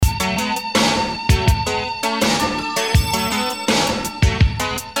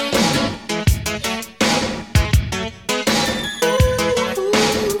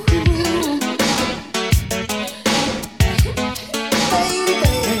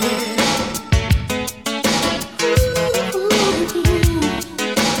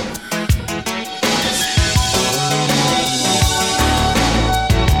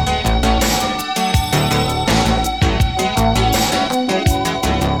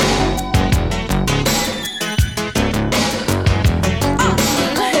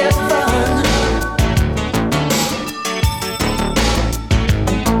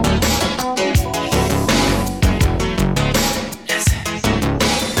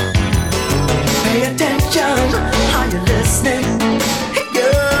pay attention. Are you listening?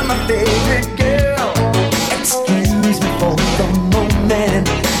 You're my favorite girl. Excuse me for the moment.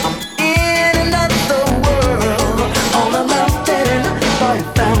 I'm in another world. On a mountain, by a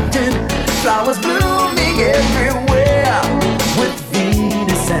fountain, flowers blooming everywhere. With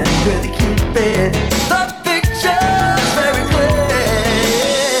Venus and with Cupid, the picture's very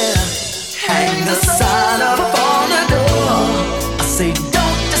clear. Hang the sign up on the door. I say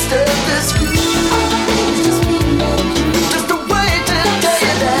don't disturb this groove. Just a way to tell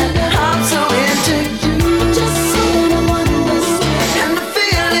you that I'm so into you. And the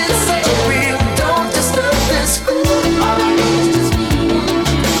feeling's so real. Don't disturb this groove.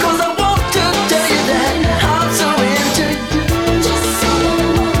 'Cause I want to tell you that I'm so into you.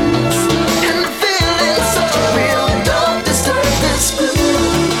 And the feeling's so real. Don't disturb this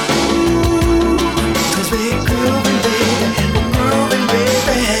groove. 'Cause we're grooving, baby. We're grooving,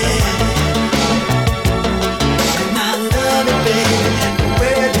 baby. And I love it, baby. The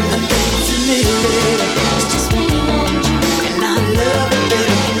way you do the things to me, baby. It's just me and you. And I love it,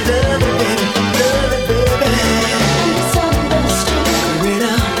 baby. Love it, baby. Love it, baby. It's understood. We're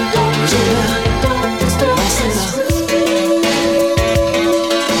not, don't disturb this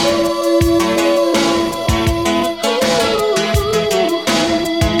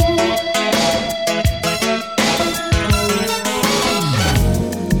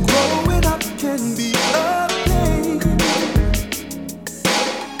Growing up can be a pain.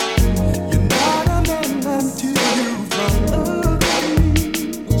 You're not a man until you've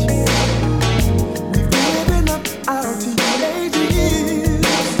age. We've given up our teenage years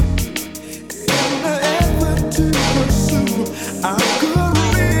in the effort to pursue our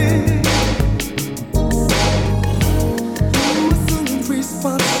career. Who assumes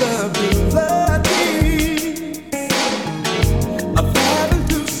responsibility of having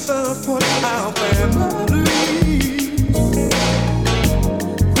to support our families?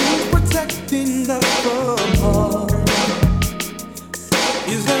 Who's protecting us from harm?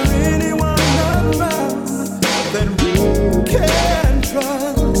 Is there anyone around that we can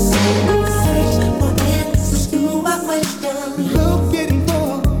trust? Looking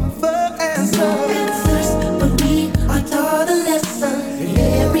for the answers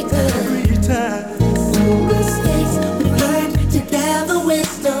every time.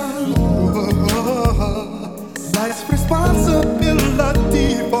 Life's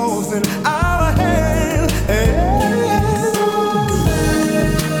responsibility falls in our hands.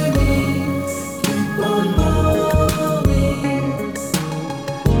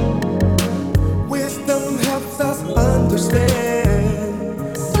 Wisdom helps us understand.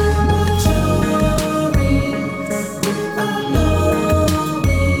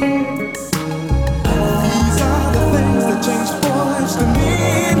 These are the things that change boys to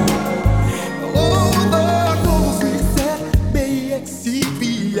men. Oh, the goals we set may exceed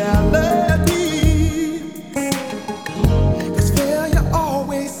reality. 'Cause failure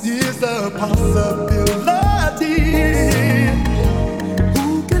always is a possibility. Who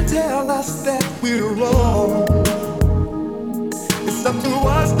can tell us that we're wrong? It's up to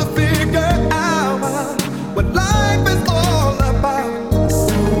us to figure out what life is all about.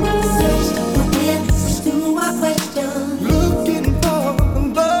 Looking for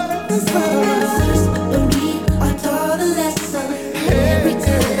the answers every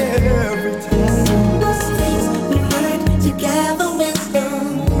time.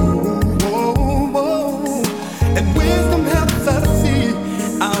 And wisdom helps us see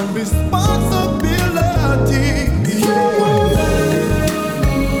our responsibility.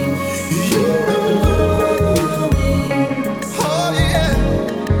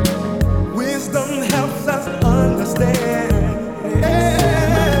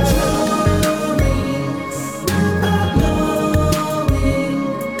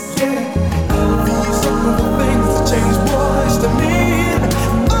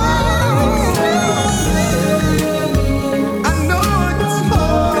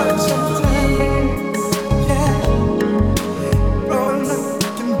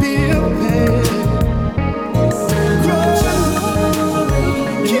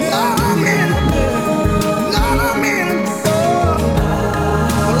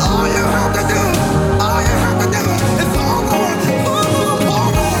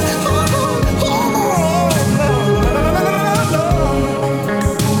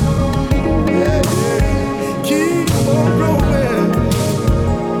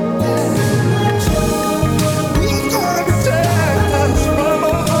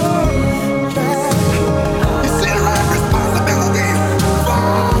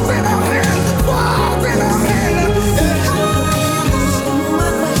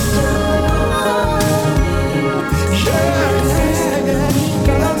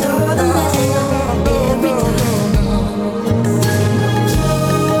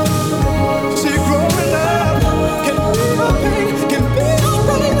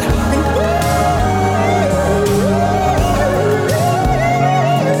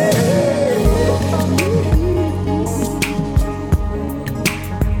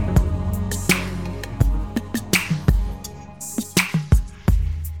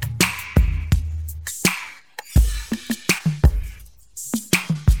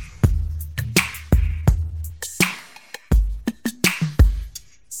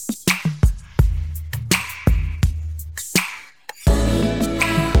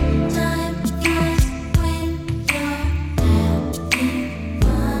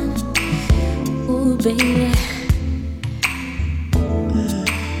 baby.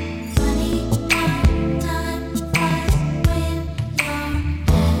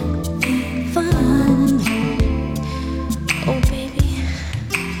 Fun. Oh, baby.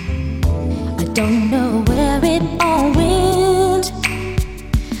 I don't know where it all went.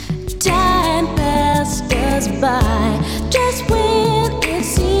 Time passed us by just when it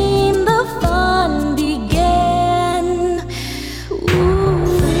seemed the fun began. Ooh.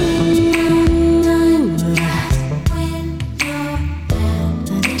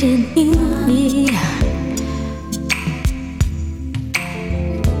 Didn't need me.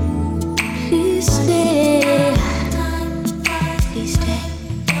 Please stay. Please stay.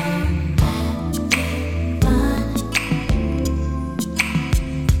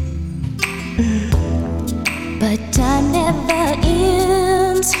 But time never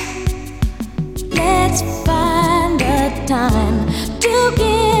ends. Let's find the time to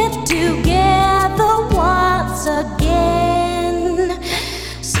get together once again.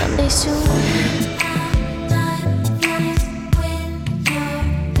 Someday soon.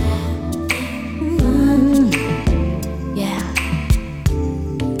 Yeah.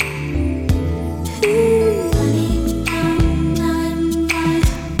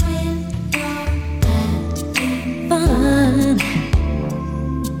 Fun.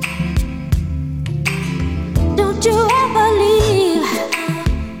 Don't you ever leave.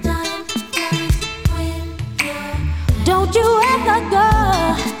 Don't you ever go.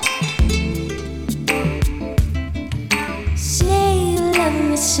 Say you love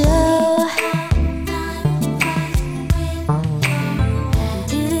me so.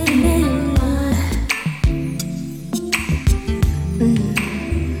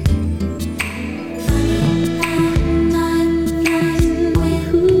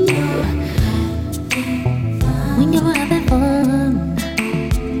 When you're having fun,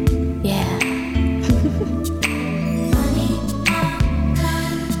 yeah.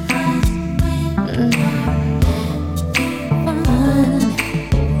 Fun.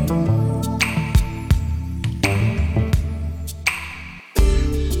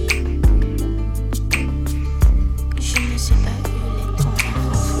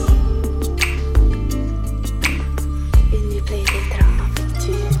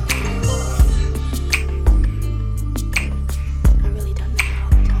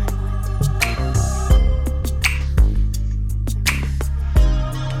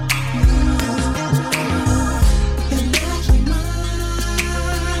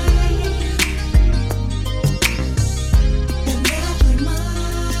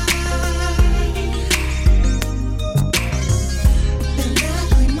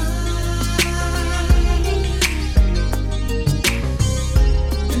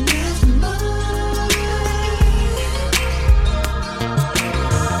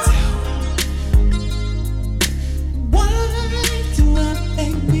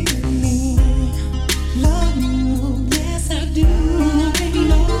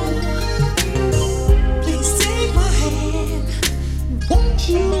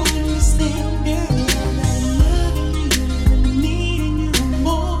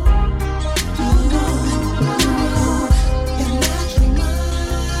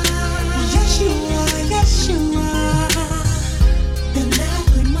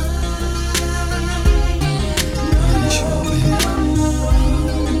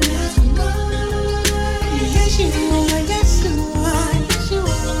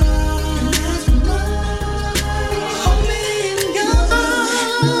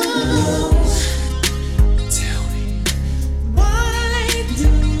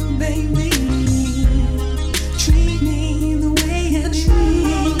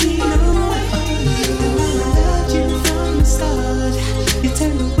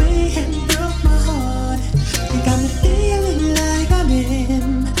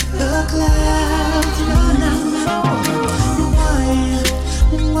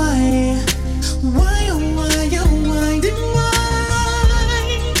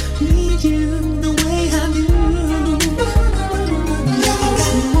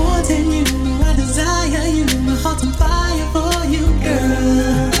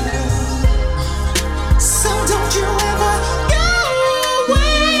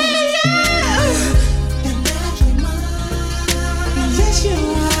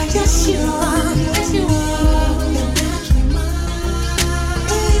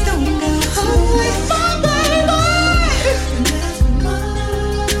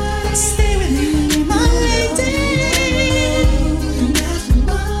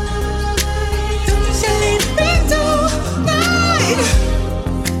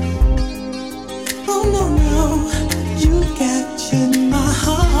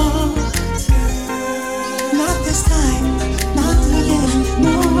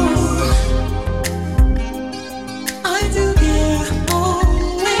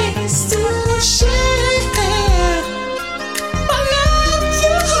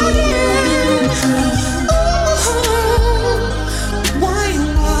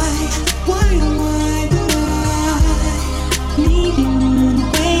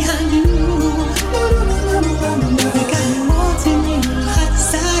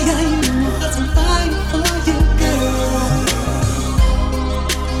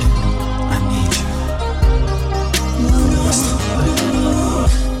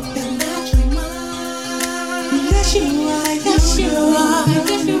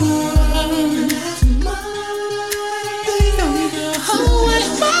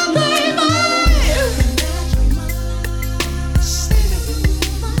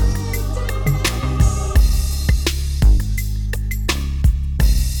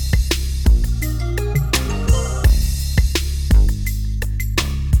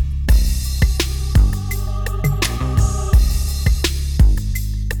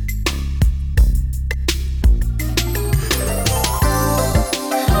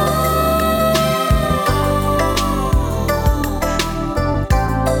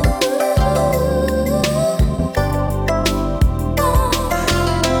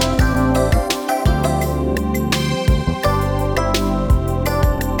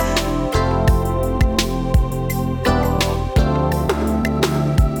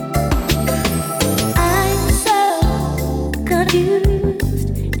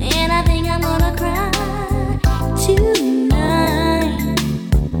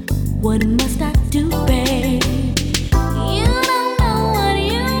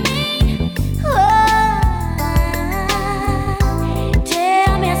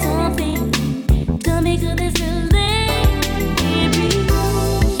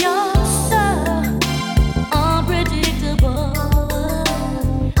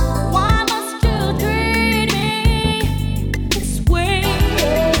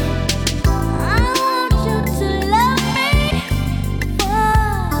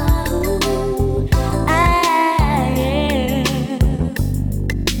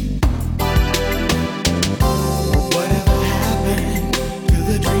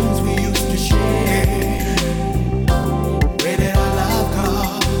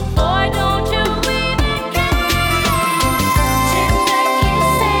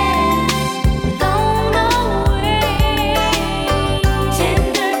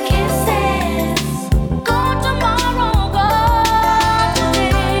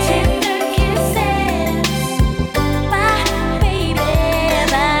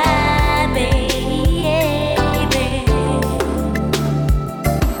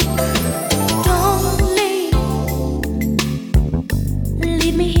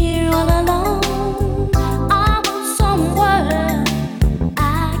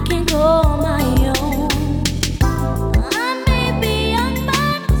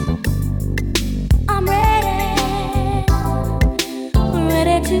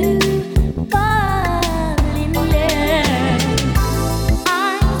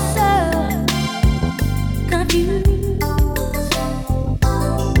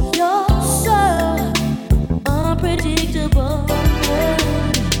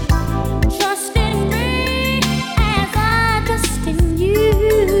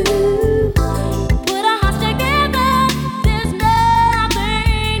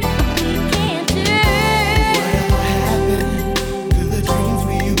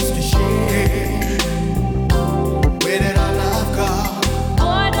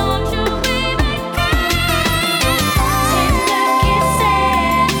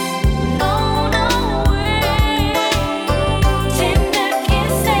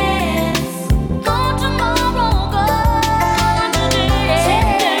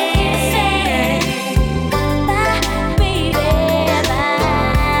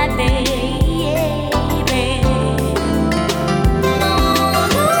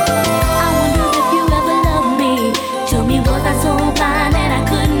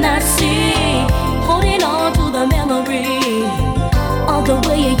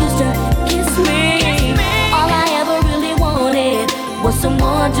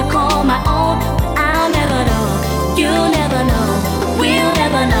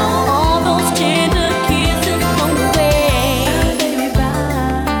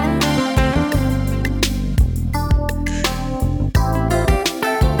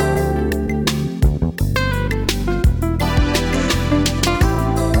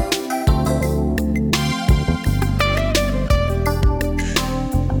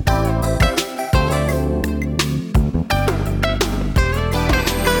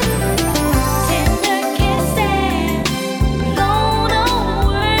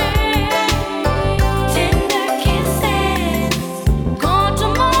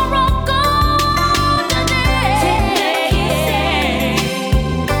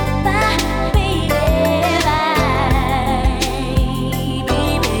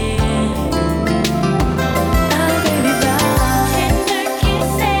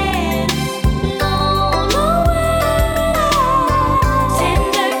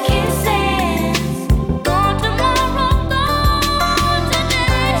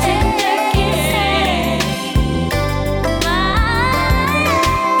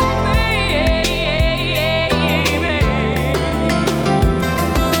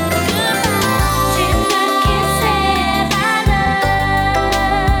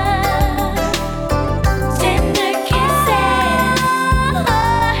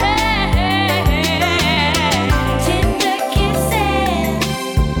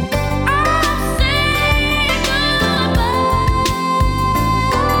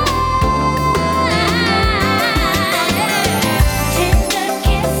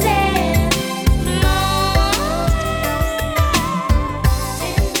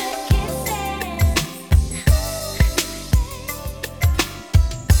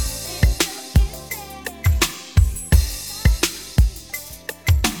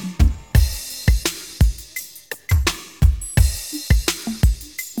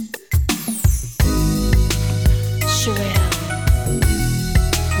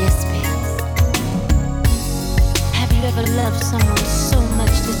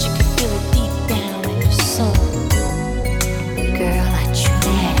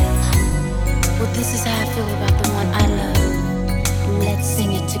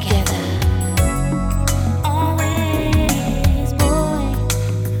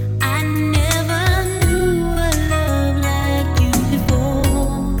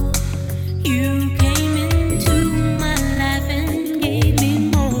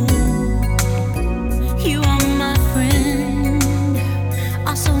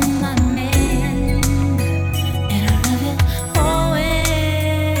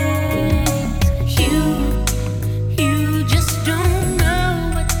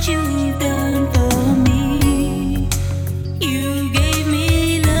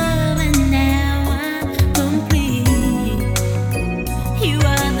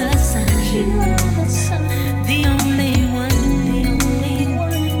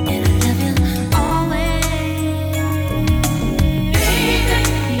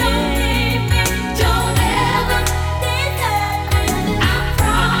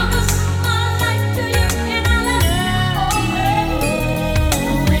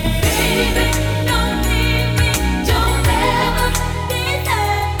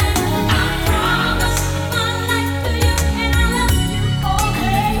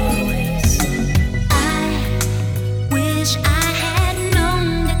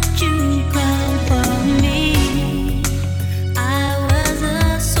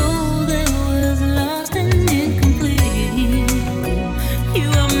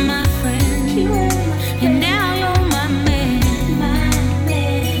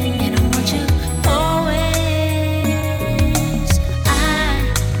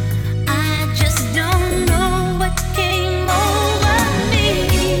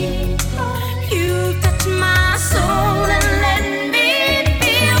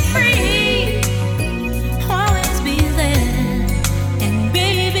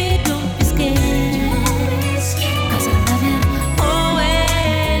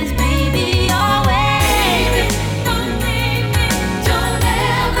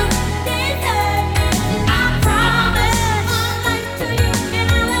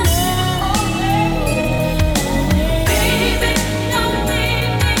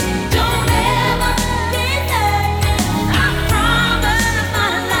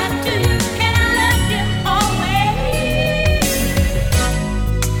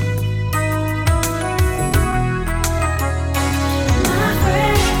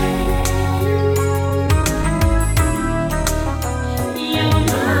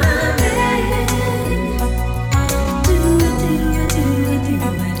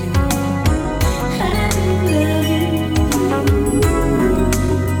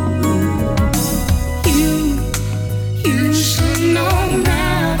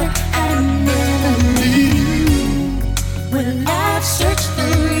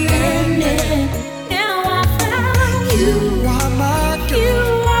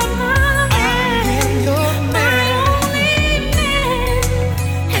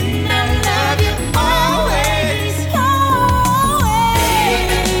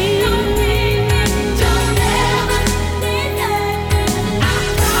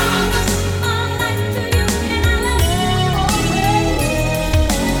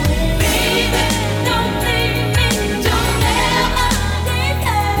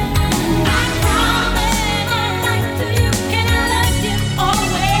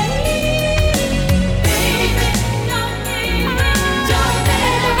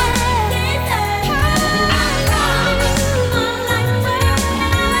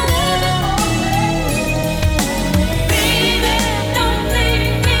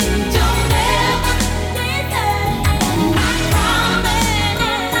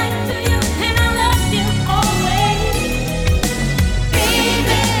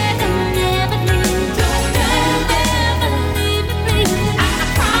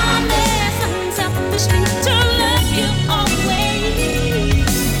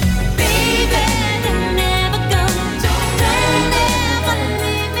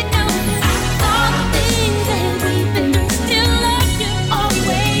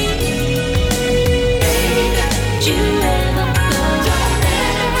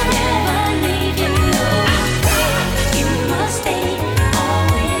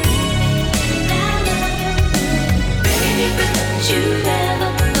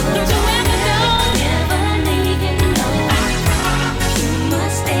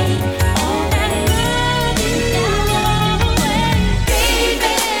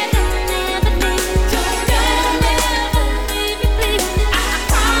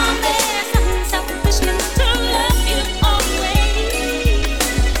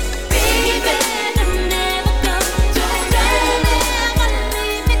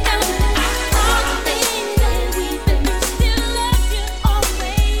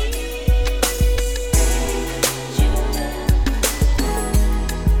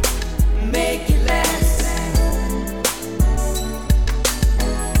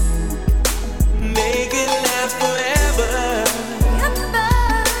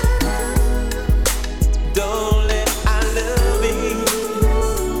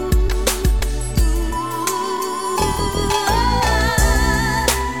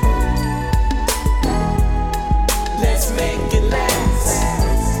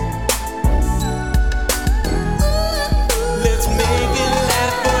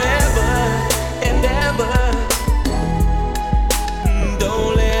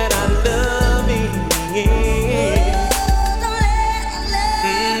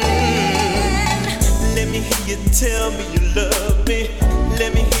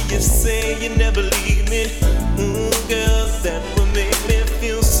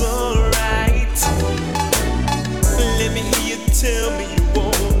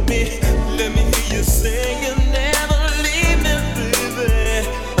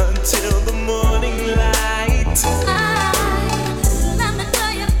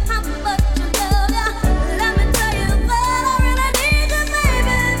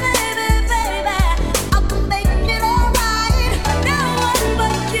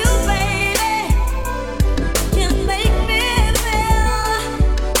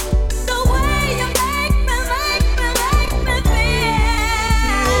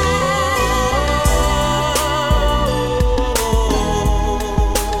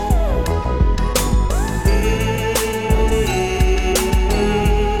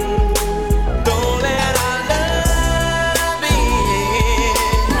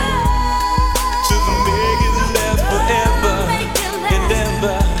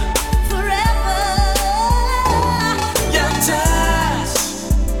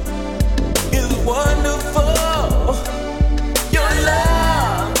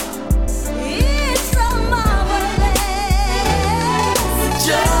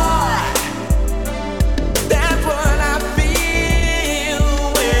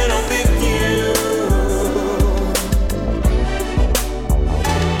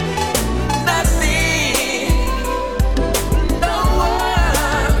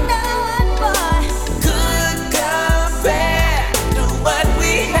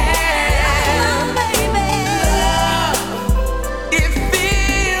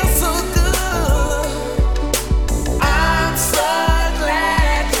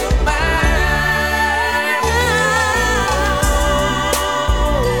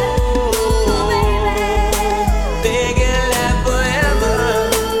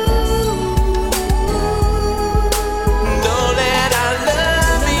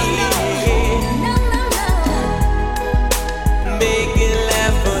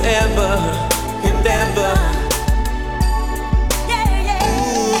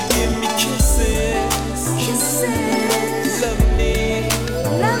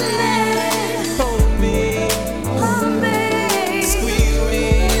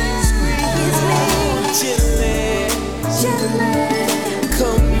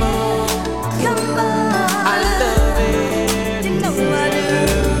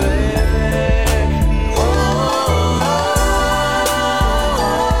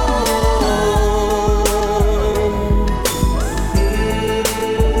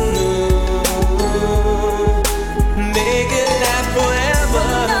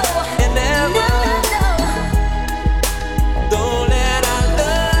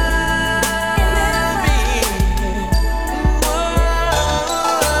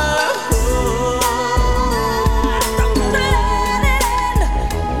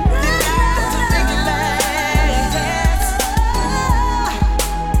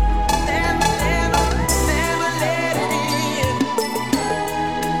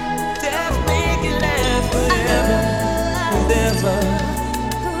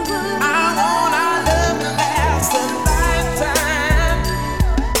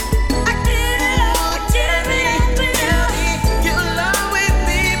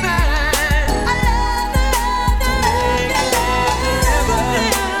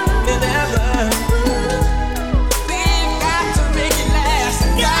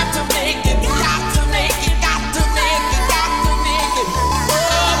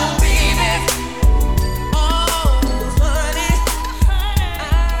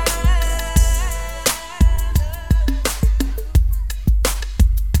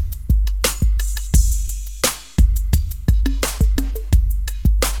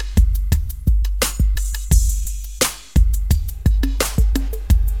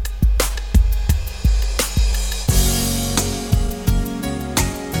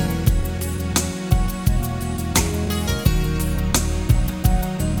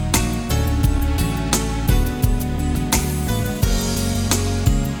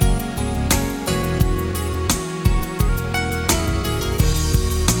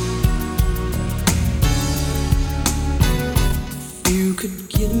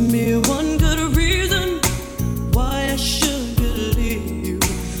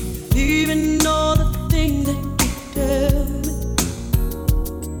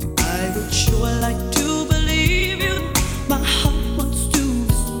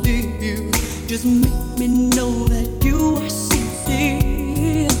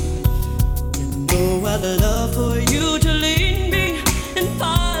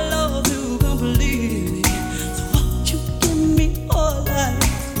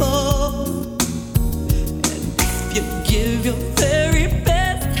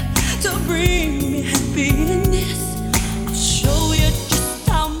 Show you just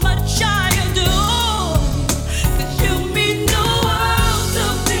how much I adore. 'Cause you mean no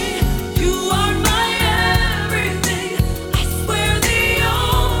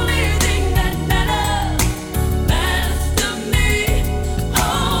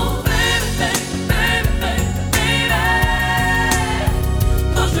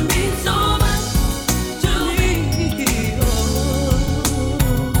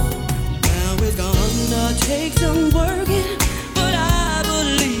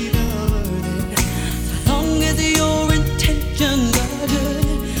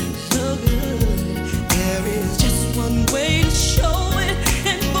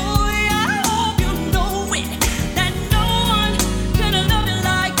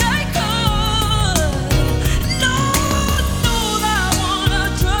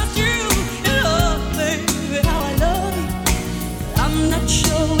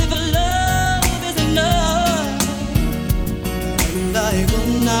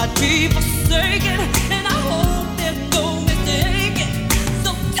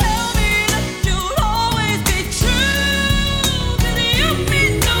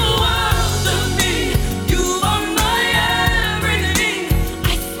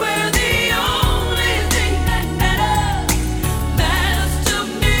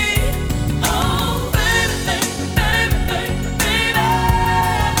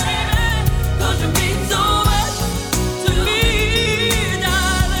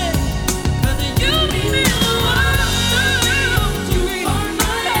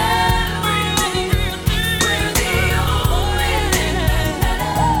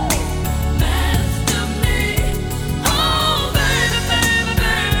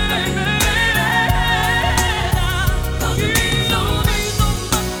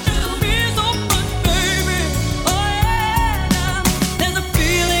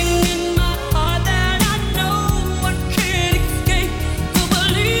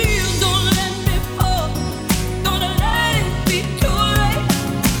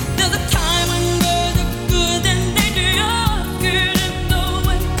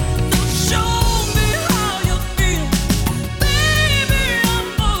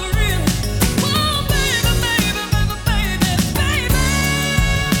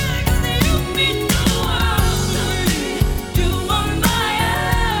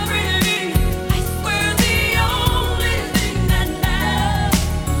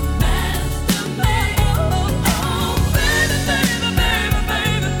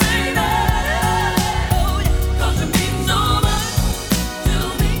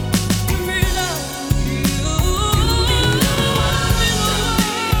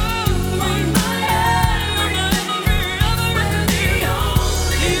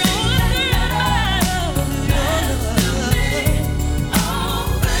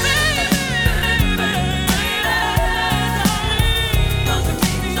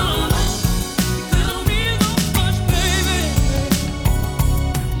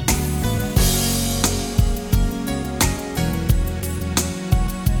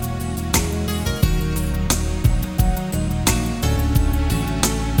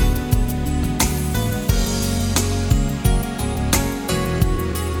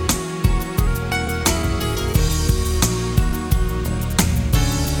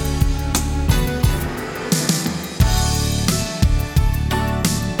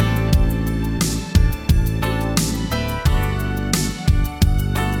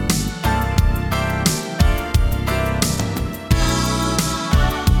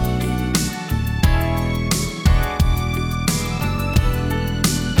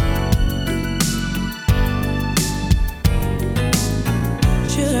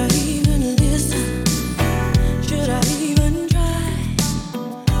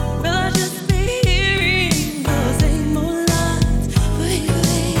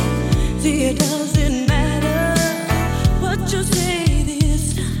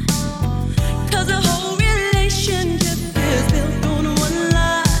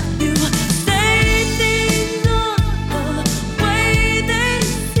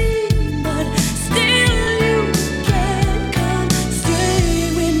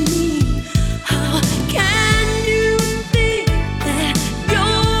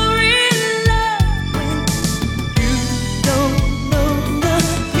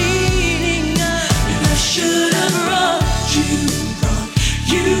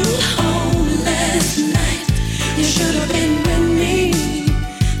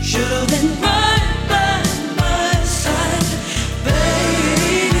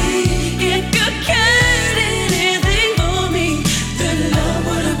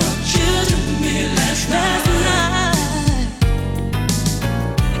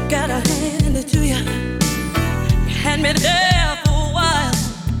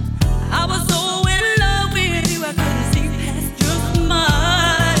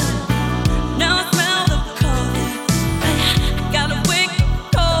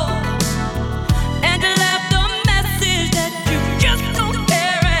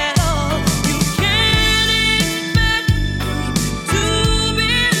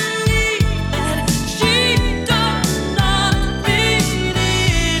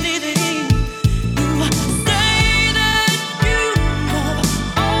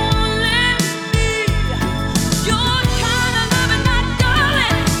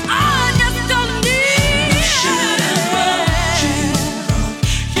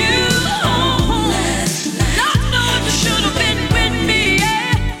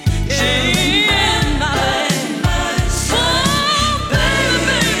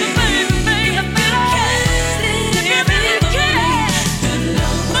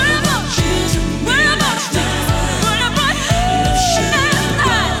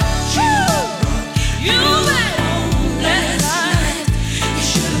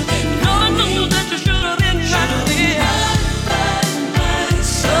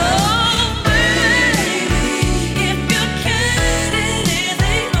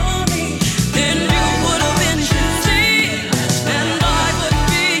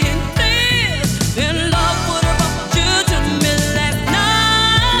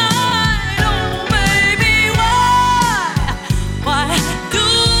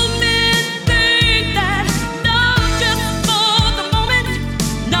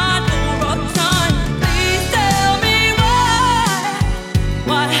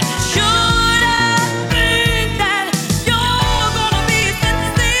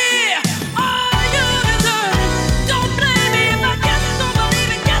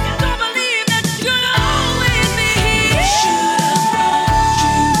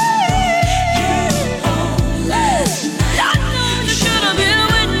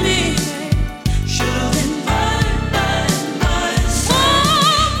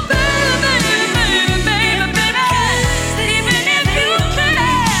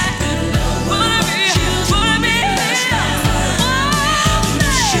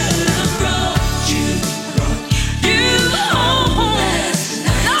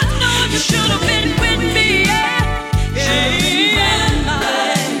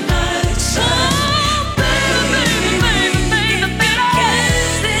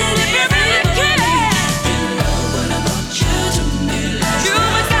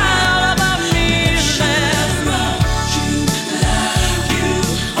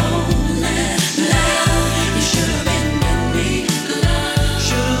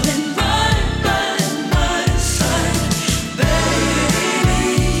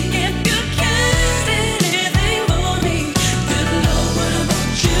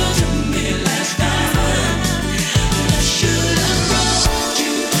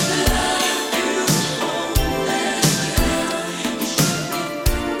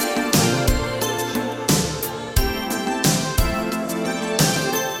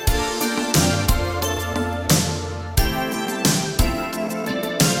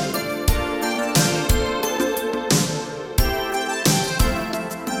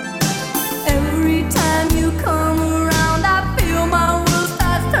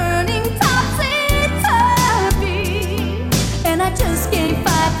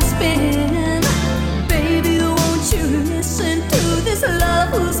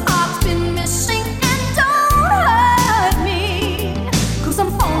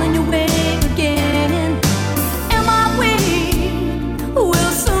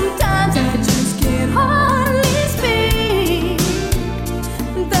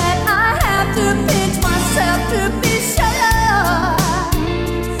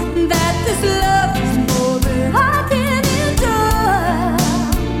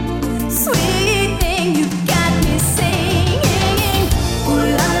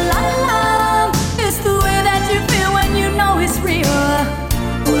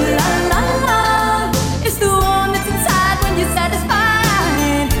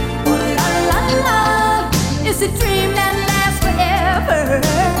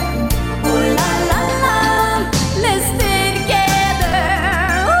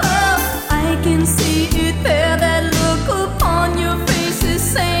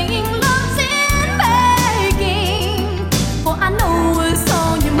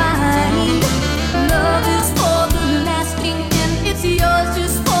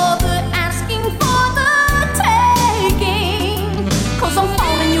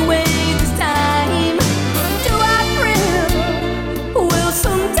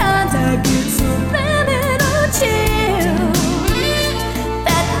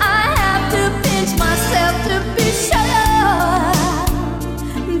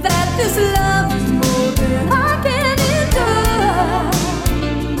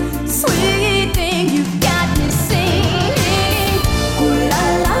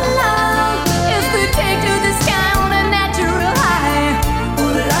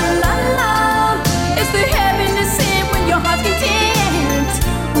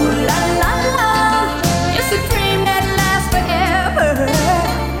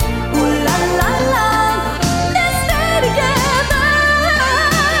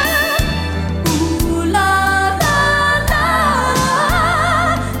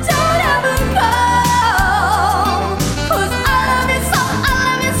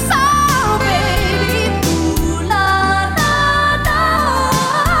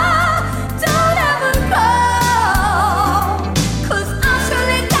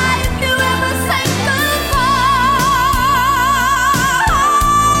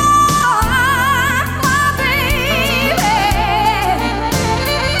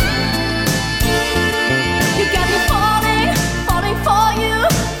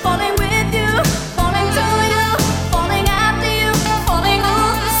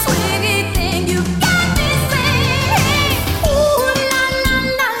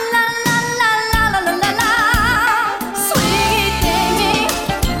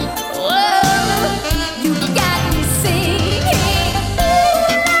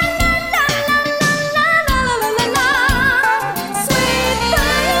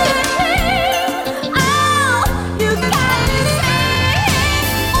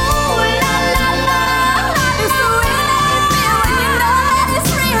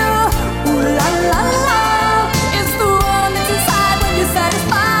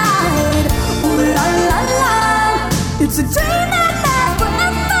So tonight lasts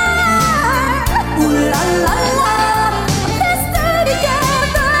forever. Ooh la la la, let's stay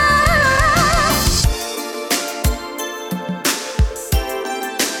together.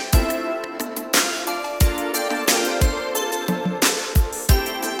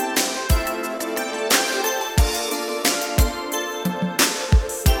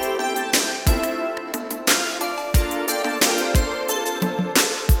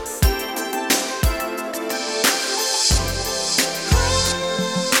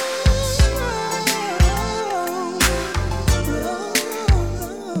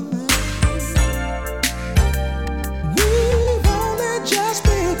 We've only just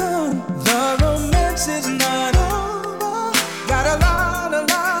begun. The romance is not over. Got a lot of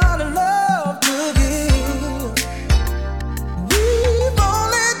love to give. We've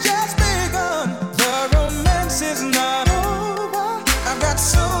only just begun. The romance is not over. I've got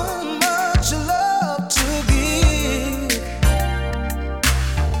so much love to give.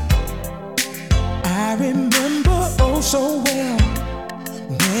 I remember oh so well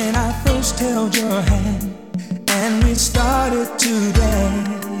when I first held your hand and we started to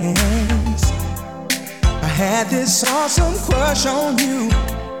dance. I had this awesome crush on you,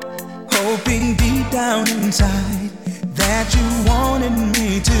 hoping deep down inside that you wanted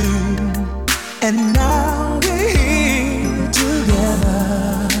me to. And now we're here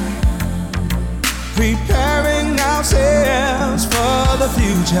together, preparing ourselves for the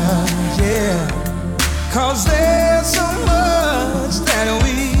future, yeah. 'Cause there's so much that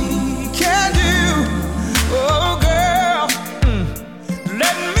we can do. Oh girl,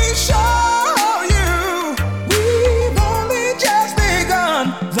 let me show you. We've only just begun.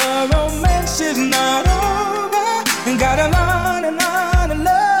 The romance is not over. And got a lot of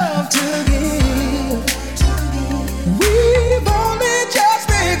love to give. We've only just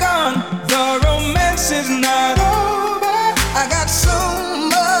begun. The romance is not over. I got so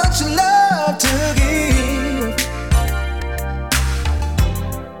much love to give.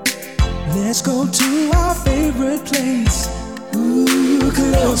 Let's go to our favorite place, ooh,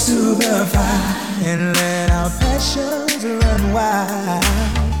 close to the fire, and let our passions run wild.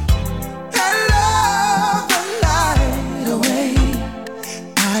 I love the night away.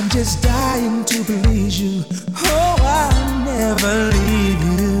 I'm just dying to please you. Oh, I'll never leave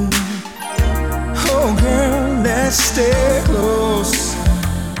you. Oh, girl, let's stay close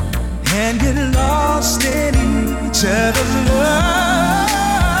and get lost in each other's love.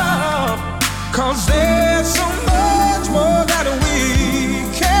 'Cause there's so much more that we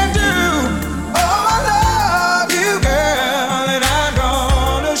can do. Oh, I love you, girl, and I'm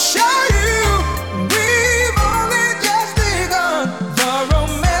gonna show you. We've only just begun. The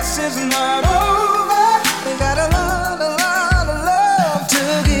romance is not over. We got a lot of love to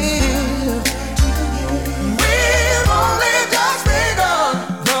give. We've only just begun.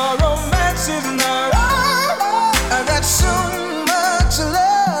 The romance is not over. I got so much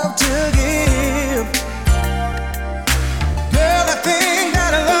love to give. Girl, I think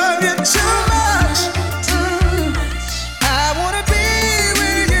that I love you too much. I wanna be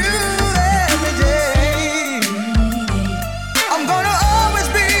with you every day. I'm gonna always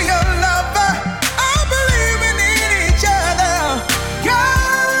be your lover. I believe we need each other.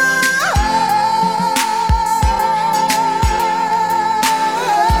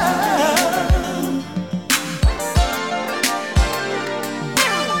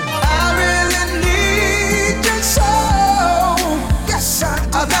 I really need you so. Yes,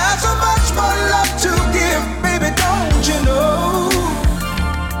 I've got so much more love to give, baby, don't you know?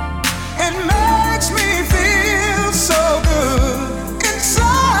 It makes me feel so good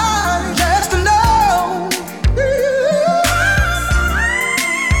inside just to know.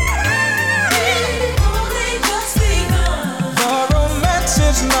 The romance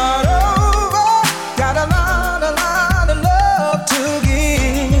is not over. Got a lot of love to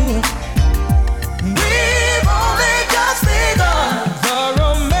give. We've only just begun. The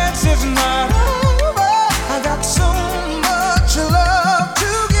romance is not over. I got so much love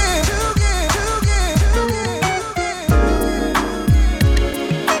to give, to give, to give, to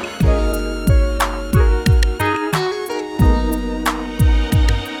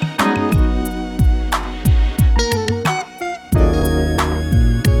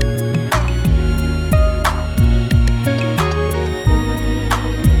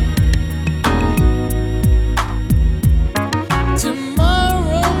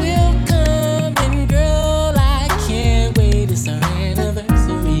Tomorrow will come, and girl, I can't wait. It's our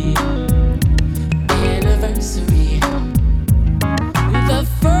anniversary. The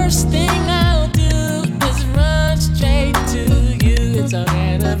first thing I'll do is run straight to you. It's our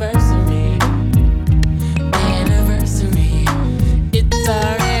anniversary.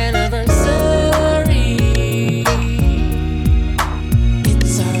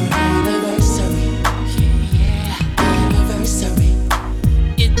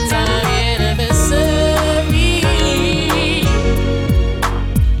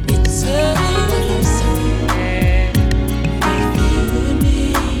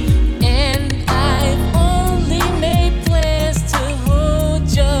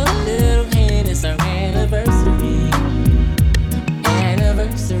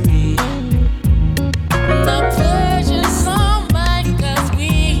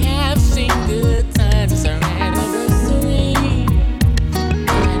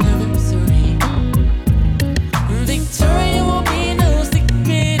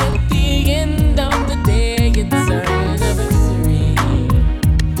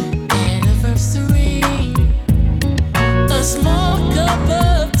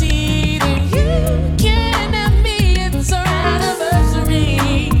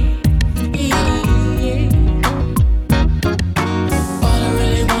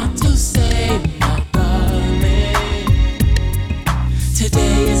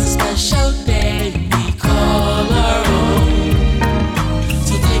 special day we call our own.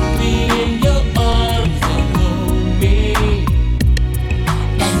 So take me in your arms and hold me,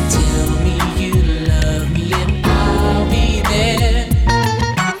 and tell me you love me, and I'll be there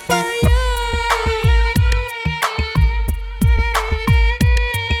for you.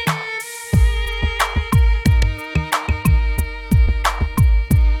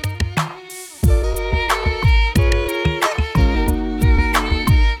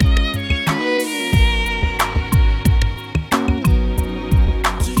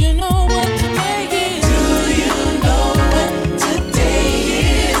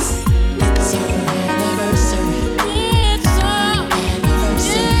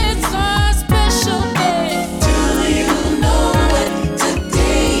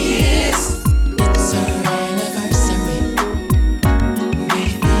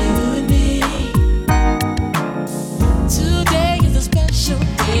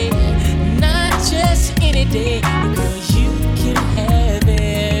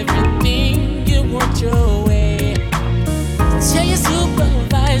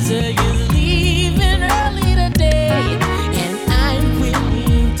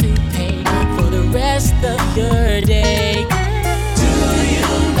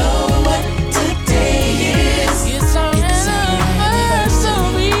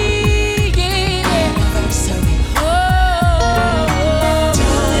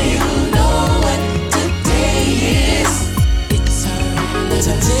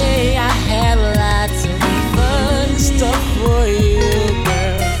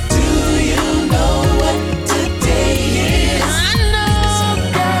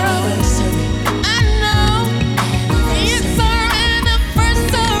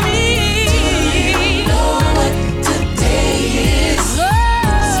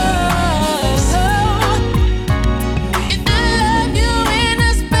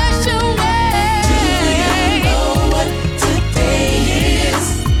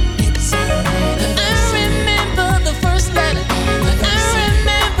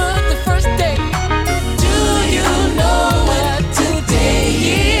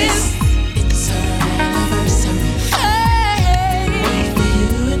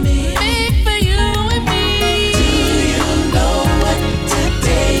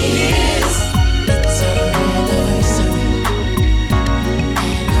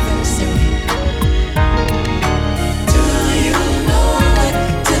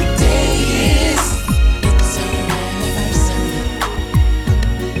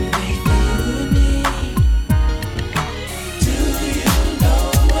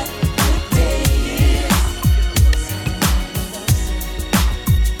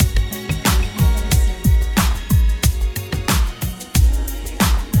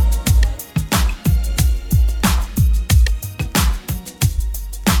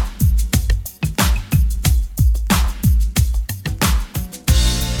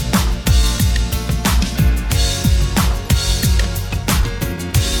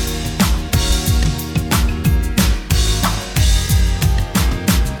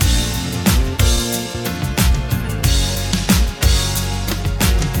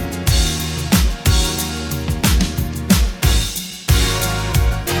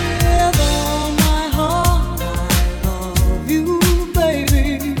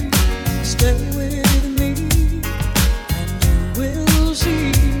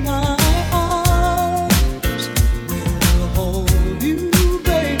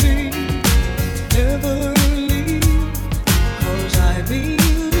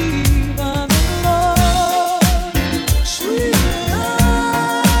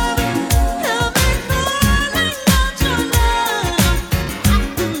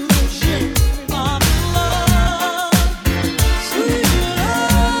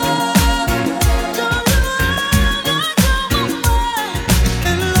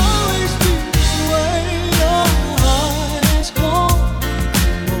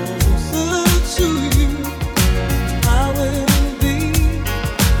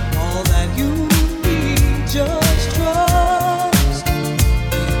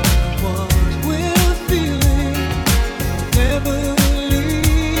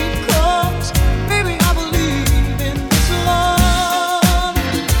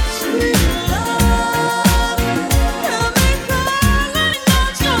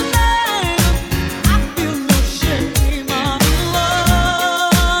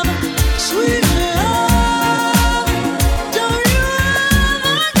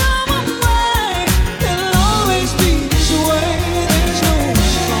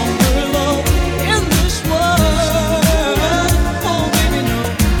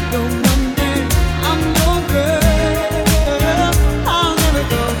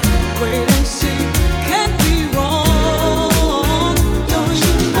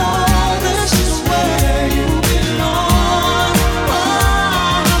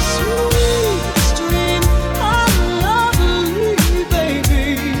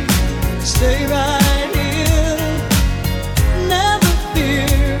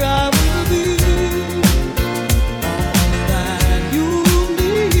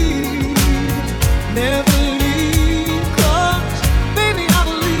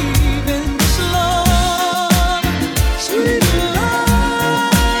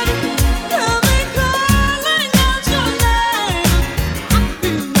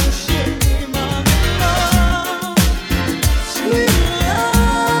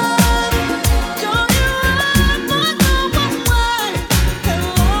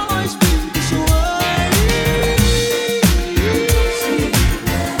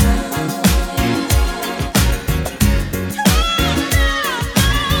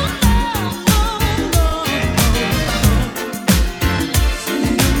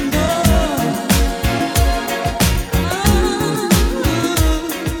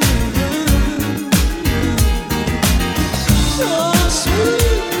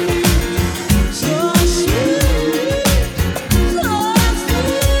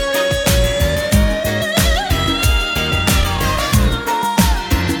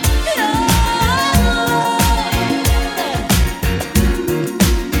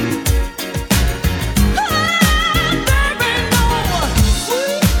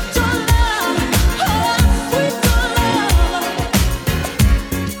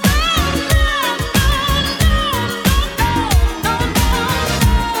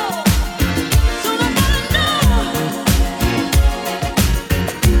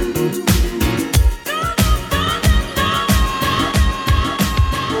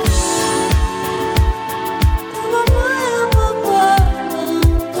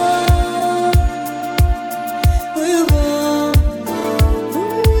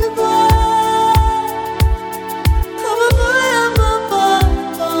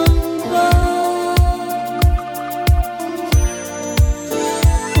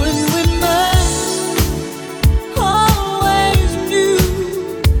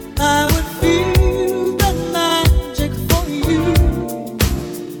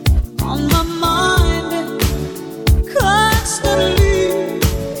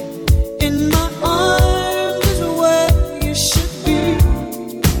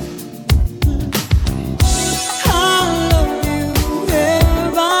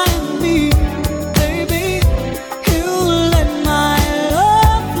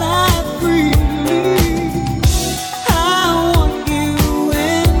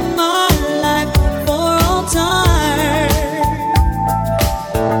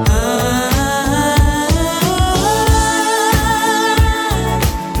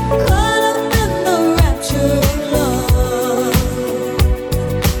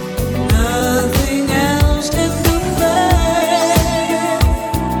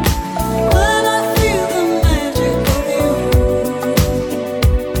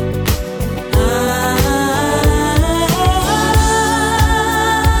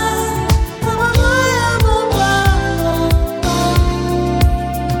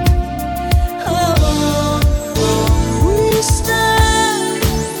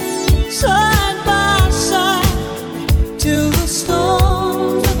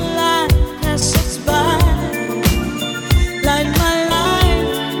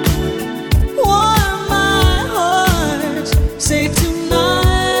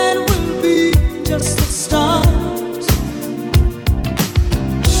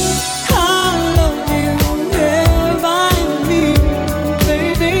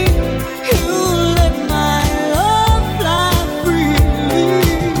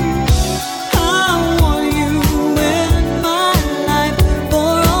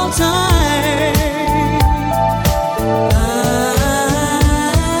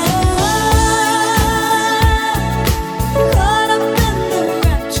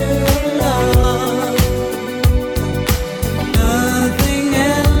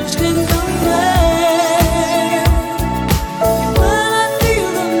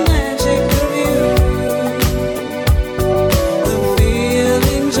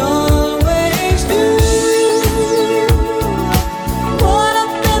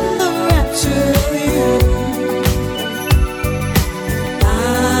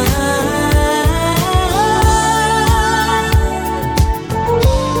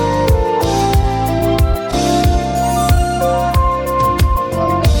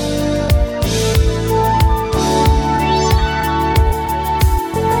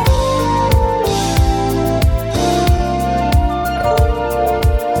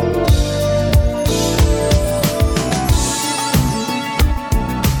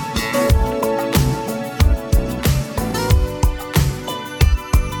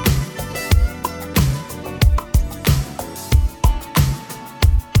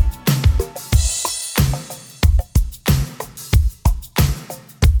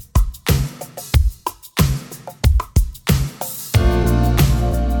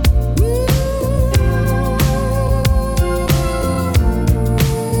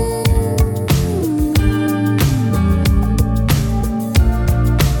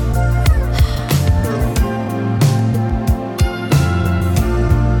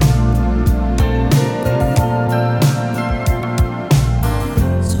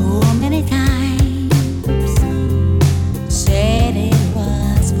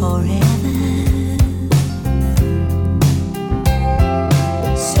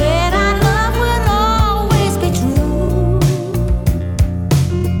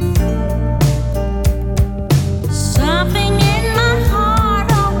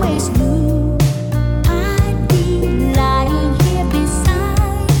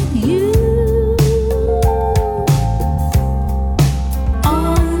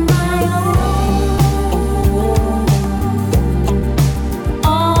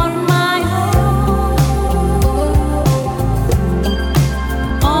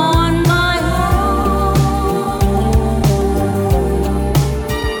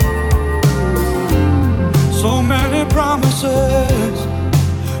 promises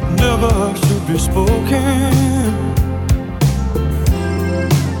never should be spoken.